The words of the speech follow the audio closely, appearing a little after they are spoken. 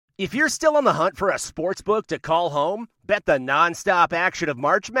If you're still on the hunt for a sports book to call home, bet the nonstop action of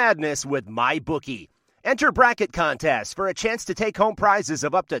March Madness with MyBookie. Enter bracket contests for a chance to take home prizes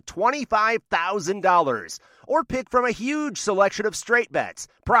of up to $25,000, or pick from a huge selection of straight bets,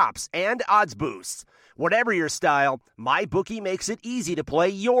 props, and odds boosts. Whatever your style, MyBookie makes it easy to play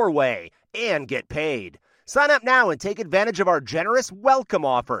your way and get paid. Sign up now and take advantage of our generous welcome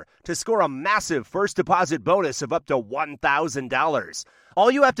offer to score a massive first deposit bonus of up to $1,000. All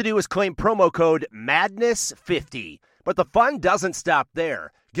you have to do is claim promo code MADNESS50. But the fun doesn't stop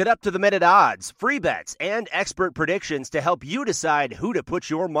there. Get up-to-the-minute odds, free bets, and expert predictions to help you decide who to put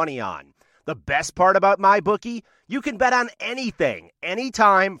your money on. The best part about MyBookie? You can bet on anything,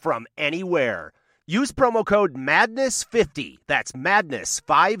 anytime, from anywhere. Use promo code MADNESS50, that's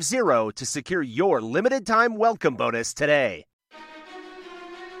MADNESS50, to secure your limited-time welcome bonus today.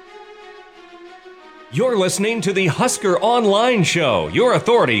 You're listening to the Husker Online Show, your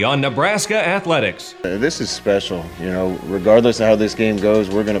authority on Nebraska athletics. This is special. Regardless of how this game goes,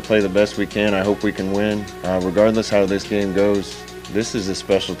 we're going to play the best we can. I hope we can win. Regardless how this game goes, this is a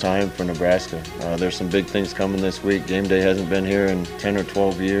special time for Nebraska. There's some big things coming this week. Game day hasn't been here in 10 or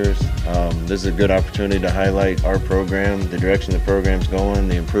 12 years. This is a good opportunity to highlight our program, the direction the program's going,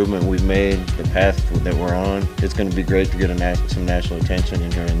 the improvement we've made, the path that we're on. It's going to be great to get some national attention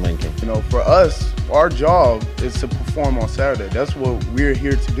in here in Lincoln. For us, our job is to perform on Saturday. That's what we're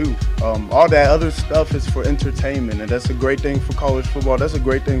here to do. All that other stuff is for entertainment, and that's a great thing for college football. That's a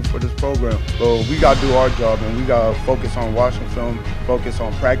great thing for this program. So we got to do our job, and we got to focus on watching film, focus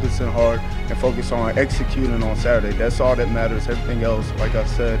on practicing hard, and focus on executing on Saturday. That's all that matters. Everything else, like I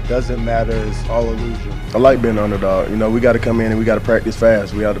said, doesn't matter. It's all illusion. I like being underdog. We got to come in and we got to practice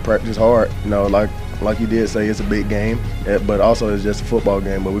fast. We have to practice hard. Like you did say, it's a big game, but also it's just a football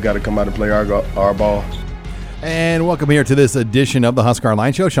game. But we got to come out and play our ball. And welcome here to this edition of the Husker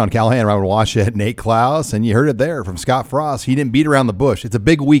Online Show. Sean Callahan, Robert Washut, Nate Klaus, and you heard it there from Scott Frost. He didn't beat around the bush. It's a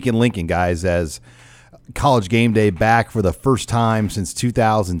big week in Lincoln, guys, as College Game Day back for the first time since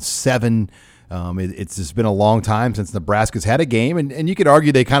 2007. It's just been a long time since Nebraska's had a game, and you could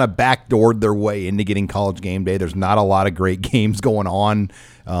argue they kind of backdoored their way into getting College Game Day. There's not a lot of great games going on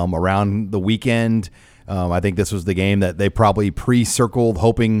around the weekend. I think this was the game that they probably pre-circled,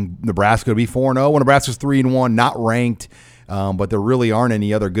 hoping Nebraska would be 4-0. When Nebraska's 3-1, not ranked, but there really aren't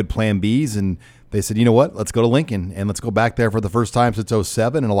any other good Plan Bs, and they said, you know what, let's go to Lincoln, and let's go back there for the first time since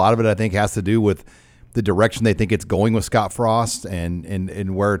 2007, and a lot of it, I think, has to do with the direction they think it's going with Scott Frost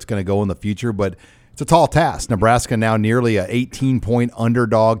and where it's going to go in the future. But it's a tall task. Nebraska now nearly a 18-point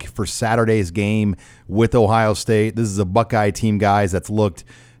underdog for Saturday's game with Ohio State. This is a Buckeye team, guys, that's looked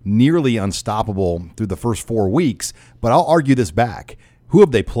nearly unstoppable through the first 4 weeks. But I'll argue this back. Who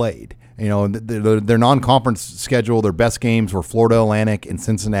have they played? Their non-conference schedule, their best games were Florida Atlantic and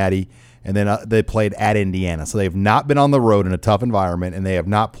Cincinnati. And then they played at Indiana. So they have not been on the road in a tough environment, and they have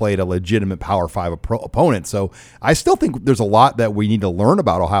not played a legitimate Power 5 opponent. So I still think there's a lot that we need to learn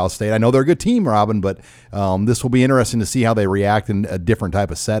about Ohio State. I know they're a good team, Robin, but this will be interesting to see how they react in a different type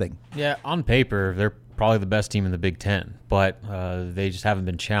of setting. Yeah, on paper, they're probably the best team in the Big Ten, but they just haven't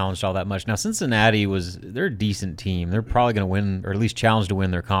been challenged all that much. Now, Cincinnati they're a decent team. They're probably going to win, or at least challenged to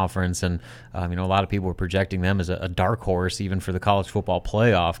win their conference, and a lot of people were projecting them as a dark horse even for the college football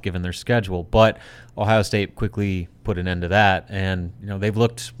playoff given their schedule, but Ohio State quickly put an end to that, and they've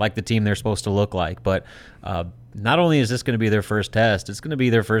looked like the team they're supposed to look like, but not only is this going to be their first test, it's going to be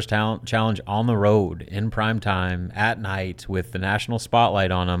their first challenge on the road in prime time at night with the national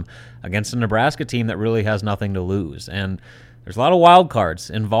spotlight on them against a Nebraska team that really has nothing to lose. And there's a lot of wild cards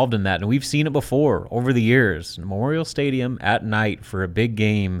involved in that, and we've seen it before over the years. Memorial Stadium at night for a big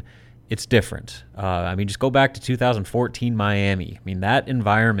game, it's different. Just go back to 2014 Miami. That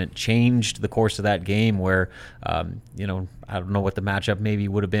environment changed the course of that game where, I don't know what the matchup maybe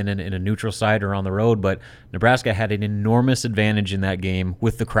would have been in a neutral site or on the road, but Nebraska had an enormous advantage in that game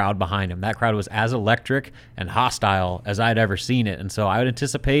with the crowd behind them. That crowd was as electric and hostile as I'd ever seen it, and so I would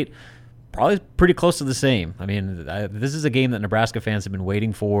anticipate probably pretty close to the same. This is a game that Nebraska fans have been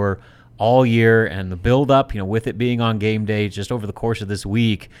waiting for all year, and the build-up, with it being on game day just over the course of this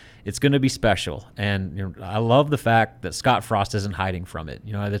week, it's going to be special. And I love the fact that Scott Frost isn't hiding from it.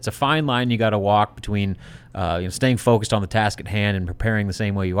 It's a fine line you got to walk between staying focused on the task at hand and preparing the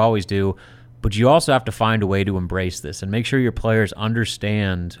same way you always do, but you also have to find a way to embrace this and make sure your players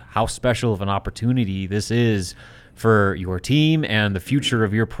understand how special of an opportunity this is for your team and the future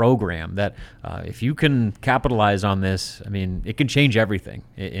of your program, that if you can capitalize on this, it can change everything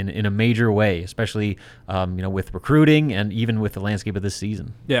in a major way, especially with recruiting and even with the landscape of this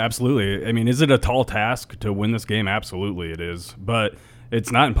season. Yeah, absolutely. Is it a tall task to win this game? Absolutely it is. But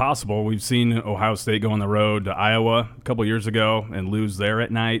it's not impossible. We've seen Ohio State go on the road to Iowa a couple years ago and lose there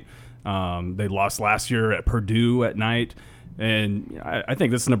at night. They lost last year at Purdue at night. And I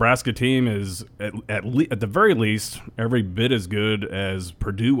think this Nebraska team is, at the very least, every bit as good as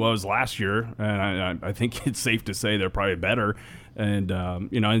Purdue was last year. And I think it's safe to say they're probably better. And,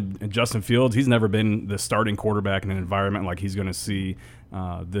 and Justin Fields, he's never been the starting quarterback in an environment like he's going to see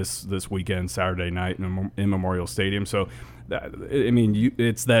this weekend, Saturday night in Memorial Stadium. So,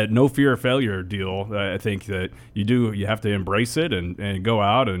 it's that no fear of failure deal. I think that you have to embrace it and go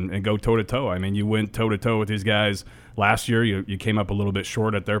out and go toe-to-toe. I mean, you went toe-to-toe with these guys last year. You came up a little bit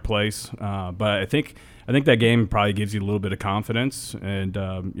short at their place. But I think that game probably gives you a little bit of confidence, and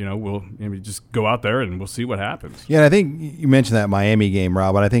we'll just go out there and we'll see what happens. Yeah, and I think you mentioned that Miami game,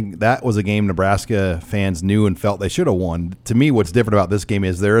 Rob, but I think that was a game Nebraska fans knew and felt they should have won. To me, what's different about this game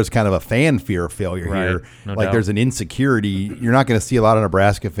is there is kind of a fan fear of failure here. No like doubt. There's an insecurity. You're not going to see a lot of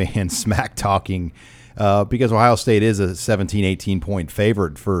Nebraska fans smack talking because Ohio State is a 17, 18-point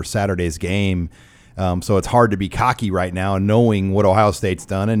favorite for Saturday's game. So it's hard to be cocky right now, knowing what Ohio State's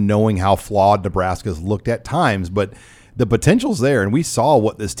done and knowing how flawed Nebraska's looked at times. But the potential's there, and we saw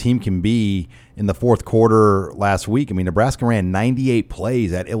what this team can be in the fourth quarter last week. I mean, Nebraska ran 98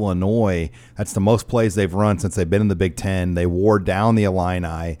 plays at Illinois. That's the most plays they've run since they've been in the Big Ten. They wore down the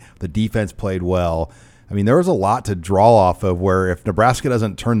Illini. The defense played well. I mean, there was a lot to draw off of where if Nebraska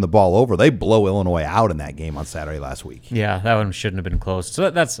doesn't turn the ball over, they blow Illinois out in that game on Saturday last week. Yeah, that one shouldn't have been close. So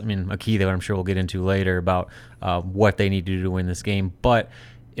that's, a key that I'm sure we'll get into later about what they need to do to win this game. But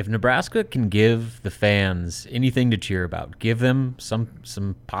if Nebraska can give the fans anything to cheer about, give them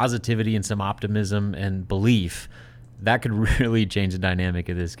some positivity and some optimism and belief, that could really change the dynamic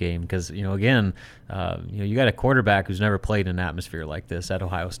of this game because, again, you got a quarterback who's never played in an atmosphere like this at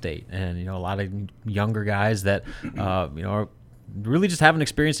Ohio State. And, a lot of younger guys that, are really just haven't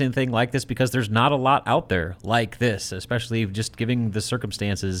experienced anything like this because there's not a lot out there like this, especially just giving the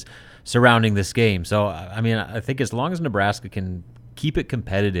circumstances surrounding this game. So, I think as long as Nebraska can keep it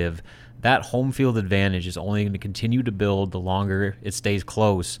competitive, that home field advantage is only going to continue to build the longer it stays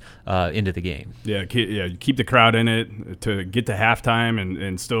close into the game. Yeah, keep the crowd in it to get to halftime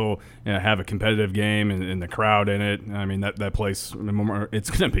and still have a competitive game and the crowd in it. I mean, that place, it's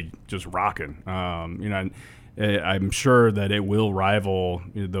going to be just rocking. I'm sure that it will rival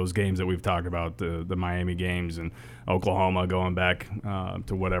those games that we've talked about, the Miami games and Oklahoma going back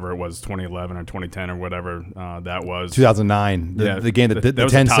to whatever it was, 2011 or 2010 or whatever that was. 2009, the game that the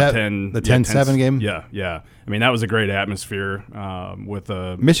 10-7 game. Yeah. I mean, that was a great atmosphere with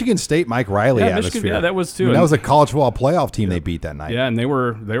a Michigan State Mike Riley atmosphere. Yeah, that was too. And that was a college football playoff team they beat that night. Yeah, and they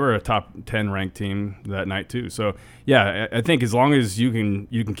were a top 10 ranked team that night too. So yeah, I think as long as you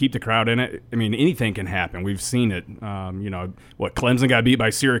can keep the crowd in it, I mean, anything can happen. We've seen it. Clemson got beat by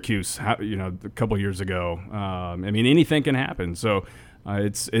Syracuse, a couple years ago. I mean, anything can happen. So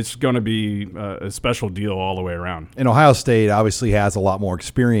it's going to be a special deal all the way around. And Ohio State obviously has a lot more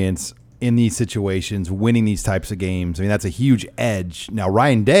experience in these situations, winning these types of games. I mean, that's a huge edge. Now,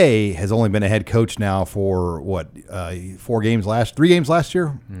 Ryan Day has only been a head coach now for 3 games last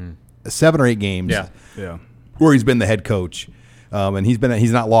year? 7 or 8 games. Yeah. Where he's been the head coach. And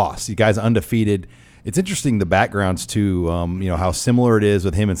he's not lost. The guy's undefeated. It's interesting the backgrounds too, how similar it is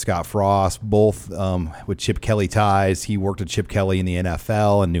with him and Scott Frost, both with Chip Kelly ties. He worked with Chip Kelly in the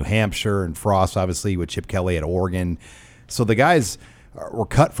NFL in New Hampshire, and Frost obviously with Chip Kelly at Oregon. So the guys were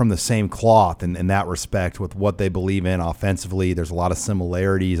cut from the same cloth in that respect with what they believe in offensively. There's a lot of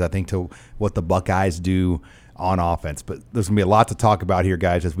similarities, I think, to what the Buckeyes do on offense. But there's going to be a lot to talk about here,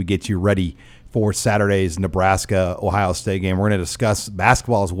 guys, as we get you ready for Saturday's Nebraska-Ohio State game. We're going to discuss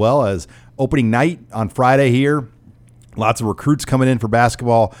basketball as well as opening night on Friday here. Lots of recruits coming in for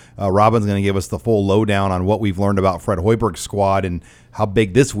basketball. Robin's going to give us the full lowdown on what we've learned about Fred Hoiberg's squad and how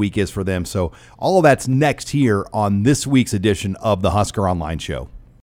big this week is for them. So all of that's next here on this week's edition of the Husker Online Show.